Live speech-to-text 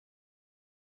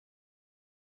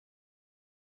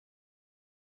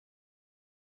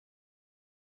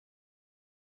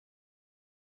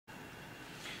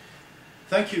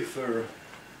Thank you for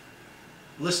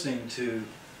listening to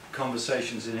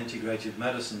Conversations in Integrative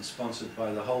Medicine, sponsored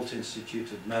by the Holt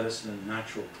Institute of Medicine and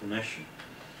Natural Clinician.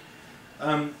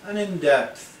 An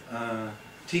in-depth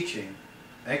teaching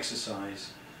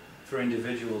exercise for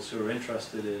individuals who are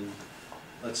interested in,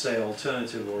 let's say,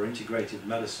 alternative or integrative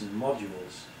medicine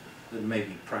modules that may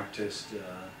be practiced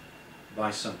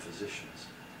by some physicians.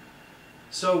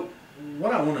 So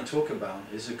what I want to talk about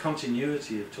is a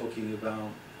continuity of talking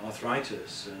about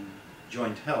arthritis and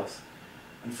joint health,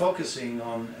 and focusing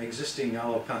on existing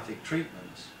allopathic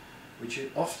treatments, which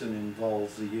often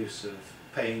involve the use of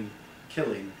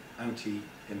pain-killing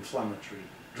anti-inflammatory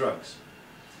drugs.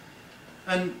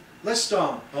 And let's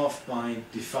start off by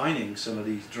defining some of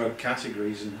these drug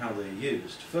categories and how they're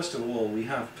used. First of all, we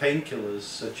have painkillers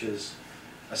such as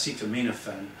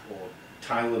acetaminophen or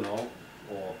Tylenol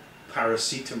or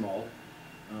paracetamol,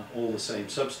 all the same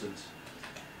substance.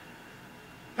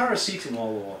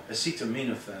 Paracetamol or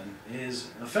acetaminophen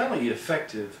is a fairly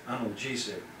effective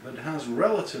analgesic, but has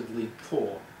relatively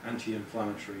poor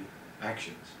anti-inflammatory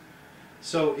actions.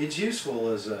 So it's useful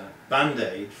as a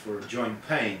band-aid for joint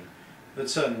pain, but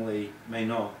certainly may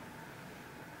not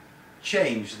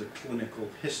change the clinical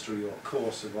history or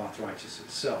course of arthritis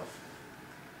itself.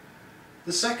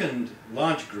 The second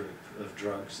large group of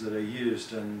drugs that are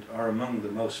used and are among the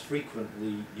most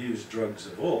frequently used drugs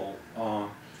of all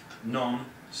are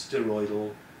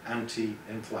non-steroidal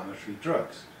anti-inflammatory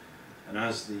drugs. And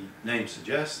as the name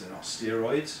suggests, they're not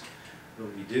steroids,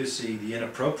 but we do see the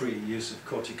inappropriate use of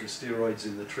corticosteroids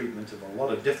in the treatment of a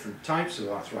lot of different types of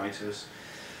arthritis,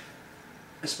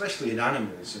 especially in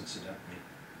animals, incidentally.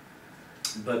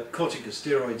 But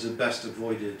corticosteroids are best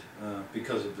avoided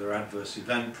because of their adverse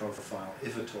event profile,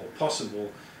 if at all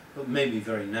possible, but may be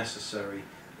very necessary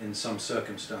in some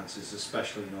circumstances,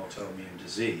 especially in autoimmune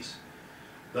disease.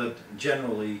 But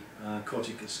generally,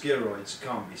 corticosteroids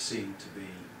can't be seen to be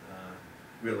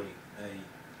really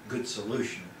a good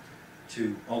solution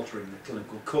to altering the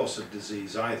clinical course of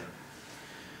disease either.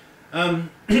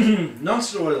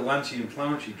 Non-steroidal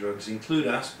anti-inflammatory drugs include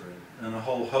aspirin and a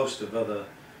whole host of other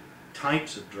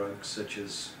types of drugs, such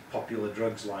as popular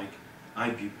drugs like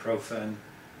ibuprofen,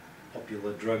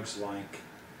 popular drugs like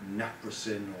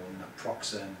naproxen or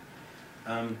naproxen,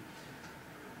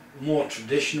 more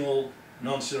traditional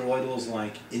non-steroidals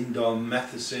like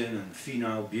indomethacin and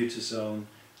phenylbutazone.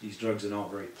 These drugs are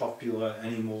not very popular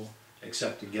anymore,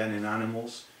 except again in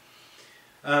animals.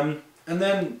 And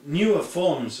then newer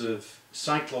forms of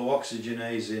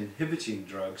cyclooxygenase inhibiting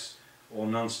drugs or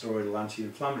non-steroidal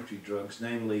anti-inflammatory drugs,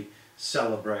 namely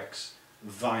Celebrex,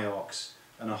 Vioxx,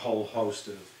 and a whole host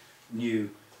of new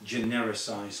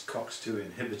genericized COX-2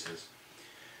 inhibitors.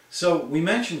 So we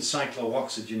mentioned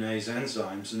cyclooxygenase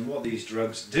enzymes, and what these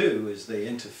drugs do is they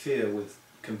interfere with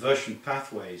conversion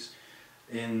pathways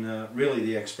in really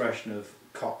the expression of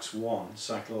COX-1,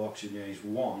 cyclooxygenase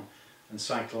 1, and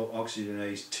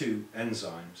cyclooxygenase 2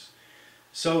 enzymes.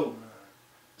 So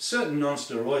certain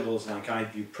non-steroidals like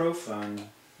ibuprofen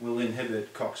will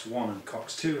inhibit COX-1 and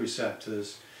COX-2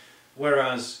 receptors,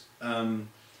 whereas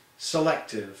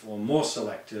selective or more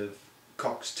selective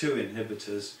COX-2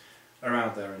 inhibitors are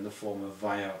out there in the form of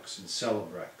Vioxx and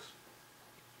Celebrex.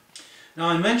 Now,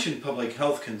 I mentioned public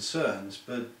health concerns,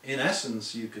 but in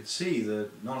essence you could see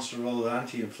that non-steroidal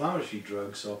anti-inflammatory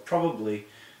drugs are probably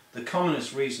the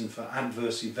commonest reason for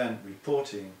adverse event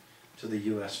reporting to the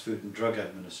US Food and Drug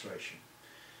Administration.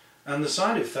 And the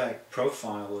side effect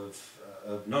profile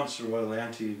of non-steroidal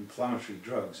anti-inflammatory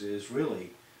drugs is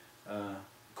really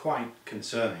quite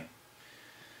concerning.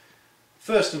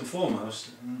 First and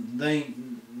foremost, they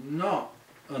not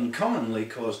uncommonly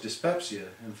cause dyspepsia,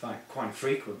 in fact quite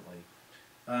frequently.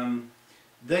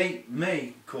 They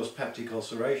may cause peptic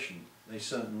ulceration. They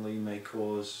certainly may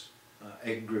cause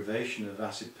aggravation of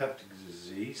acid peptic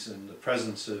disease, and the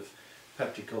presence of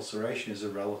peptic ulceration is a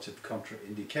relative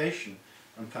contraindication,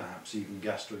 and perhaps even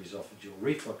gastroesophageal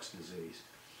reflux disease.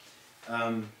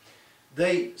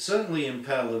 They certainly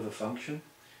impair liver function,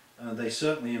 they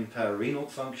certainly impair renal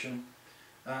function,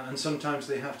 and sometimes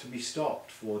they have to be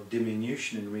stopped for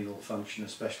diminution in renal function,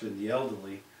 especially in the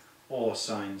elderly, or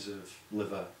signs of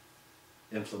liver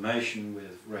inflammation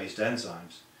with raised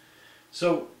enzymes.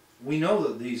 So we know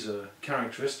that these are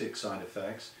characteristic side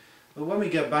effects, but when we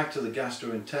get back to the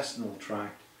gastrointestinal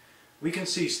tract, we can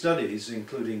see studies,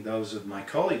 including those of my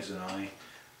colleagues and I,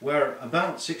 where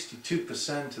about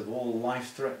 62% of all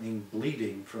life-threatening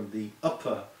bleeding from the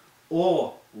upper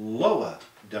or lower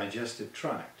digestive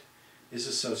tract is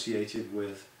associated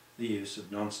with the use of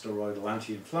non-steroidal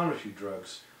anti-inflammatory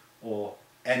drugs, or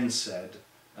NSAID,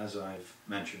 as I've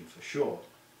mentioned for short.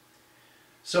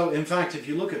 So in fact, if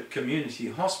you look at community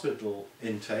hospital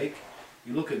intake,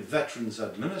 you look at Veterans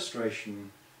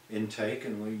Administration intake,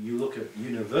 and you look at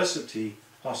university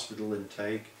hospital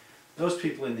intake, those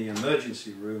people in the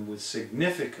emergency room with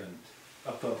significant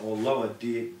upper or lower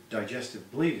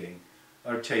digestive bleeding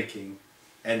are taking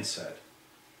NSAID.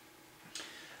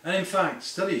 And in fact,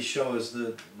 studies show us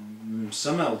that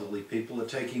some elderly people are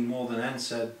taking more than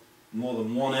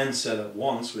one NSAID at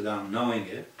once without knowing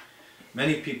it.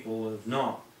 Many people have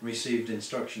not received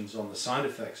instructions on the side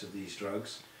effects of these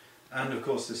drugs, and of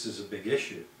course this is a big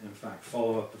issue. In fact,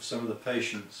 follow-up of some of the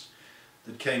patients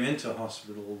that came into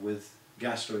hospital with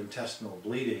gastrointestinal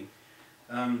bleeding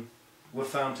were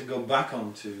found to go back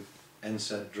onto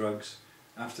NSAID drugs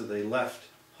after they left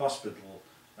hospital.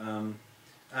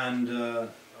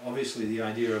 Obviously the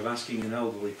idea of asking an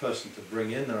elderly person to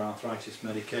bring in their arthritis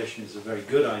medication is a very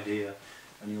good idea,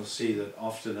 and you'll see that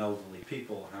often elderly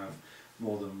people have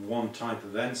more than one type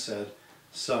of NSAID.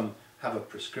 Some have a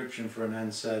prescription for an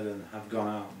NSAID and have gone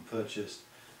out and purchased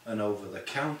an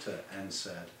over-the-counter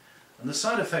NSAID. And the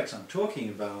side effects I'm talking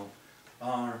about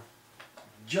are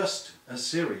just as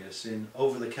serious in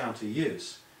over-the-counter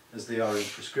use as they are in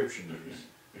prescription use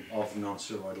of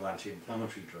non-steroidal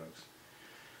anti-inflammatory drugs.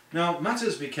 Now,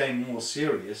 matters became more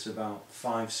serious about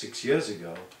 5-6 years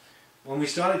ago when we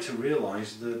started to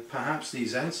realize that perhaps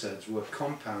these NSAIDs were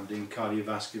compounding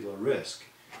cardiovascular risk,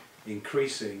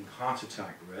 increasing heart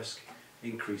attack risk,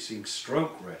 increasing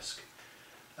stroke risk.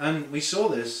 And we saw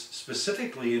this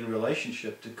specifically in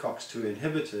relationship to COX-2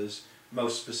 inhibitors,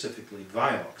 most specifically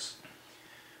Vioxx.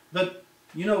 But,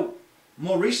 you know,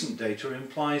 more recent data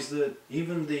implies that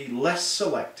even the less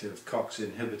selective COX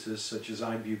inhibitors such as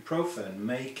ibuprofen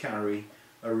may carry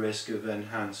a risk of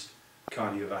enhanced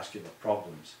cardiovascular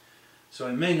problems. So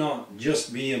it may not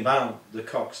just be about the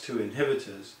COX-2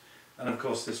 inhibitors, and of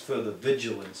course there's further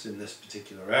vigilance in this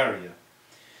particular area.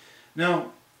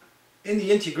 Now, in the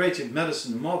integrative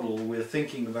medicine model, we're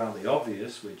thinking about the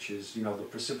obvious, which is, you know, the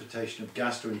precipitation of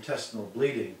gastrointestinal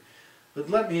bleeding. But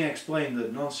let me explain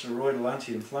that non-steroidal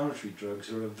anti-inflammatory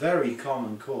drugs are a very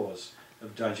common cause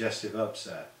of digestive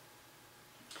upset.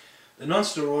 The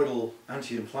non-steroidal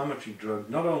anti-inflammatory drug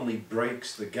not only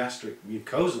breaks the gastric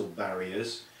mucosal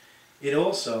barriers, it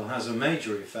also has a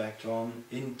major effect on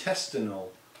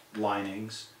intestinal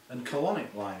linings and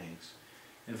colonic linings.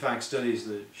 In fact, studies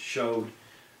that showed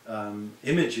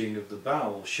imaging of the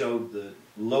bowel showed that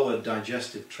lower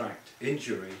digestive tract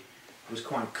injury was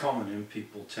quite common in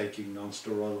people taking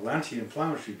non-steroidal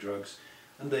anti-inflammatory drugs,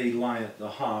 and they lie at the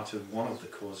heart of one of the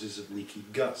causes of leaky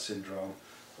gut syndrome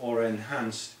or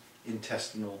enhanced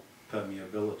intestinal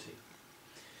permeability.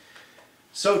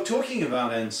 So talking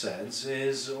about NSAIDs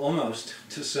is almost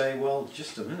to say, well,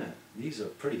 just a minute, these are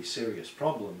pretty serious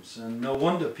problems, and no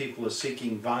wonder people are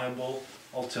seeking viable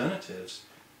alternatives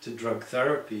to drug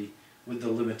therapy with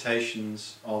the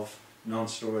limitations of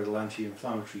non-steroidal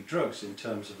anti-inflammatory drugs in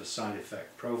terms of a side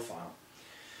effect profile.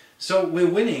 So we're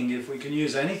winning if we can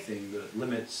use anything that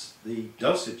limits the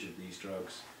dosage of these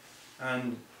drugs.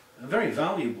 And a very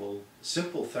valuable,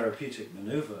 simple therapeutic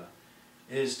maneuver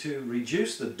is to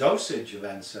reduce the dosage of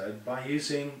NSAID by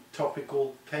using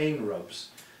topical pain rubs,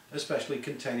 especially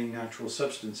containing natural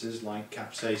substances like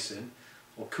capsaicin,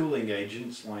 or cooling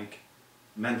agents like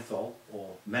menthol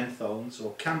or menthones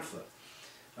or camphor.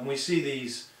 And we see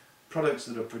these products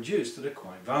that are produced that are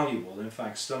quite valuable. In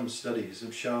fact, some studies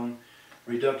have shown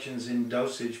reductions in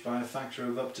dosage by a factor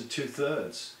of up to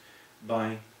 2/3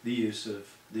 by the use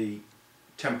of the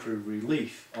temporary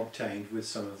relief obtained with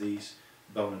some of these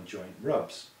bone and joint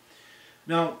rubs.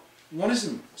 Now, one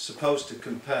isn't supposed to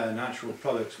compare natural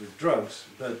products with drugs,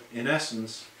 but in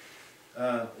essence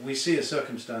we see a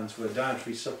circumstance where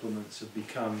dietary supplements have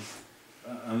become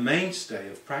a mainstay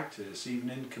of practice even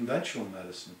in conventional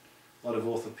medicine. A lot of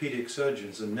orthopedic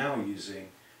surgeons are now using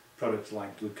products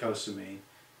like glucosamine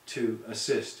to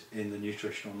assist in the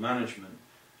nutritional management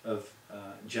of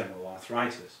general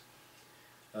arthritis,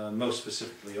 most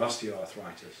specifically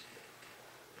osteoarthritis.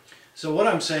 So what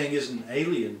I'm saying isn't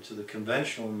alien to the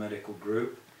conventional medical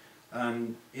group,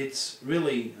 and it's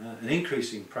really an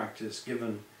increasing practice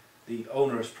given the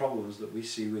onerous problems that we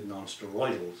see with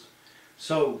non-steroidals.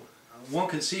 So one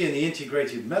can see in the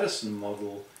integrative medicine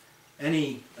model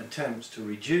any attempts to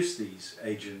reduce these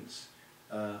agents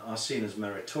are seen as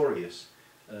meritorious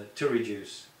to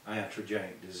reduce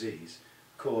iatrogenic disease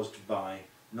caused by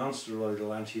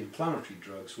non-steroidal anti-inflammatory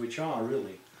drugs, which are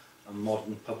really a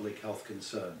modern public health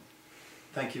concern.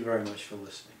 Thank you very much for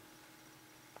listening.